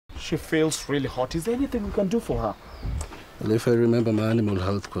She feels really hot. Is there anything we can do for her? Well, if I remember my animal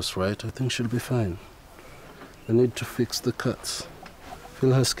health course right, I think she'll be fine. I need to fix the cuts.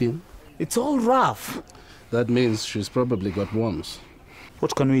 Feel her skin? It's all rough. That means she's probably got worms.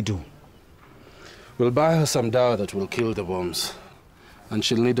 What can we do? We'll buy her some dye that will kill the worms. And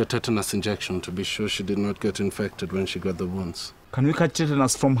she'll need a tetanus injection to be sure she did not get infected when she got the wounds. Can we catch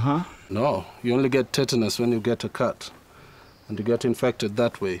tetanus from her? No, you only get tetanus when you get a cut. And you get infected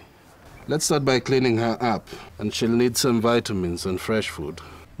that way. Let's start by cleaning her up. And she'll need some vitamins and fresh food.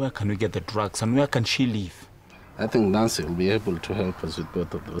 Where can we get the drugs and where can she live? I think Nancy will be able to help us with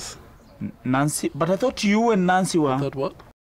both of those. Nancy? But I thought you and Nancy were... I thought what?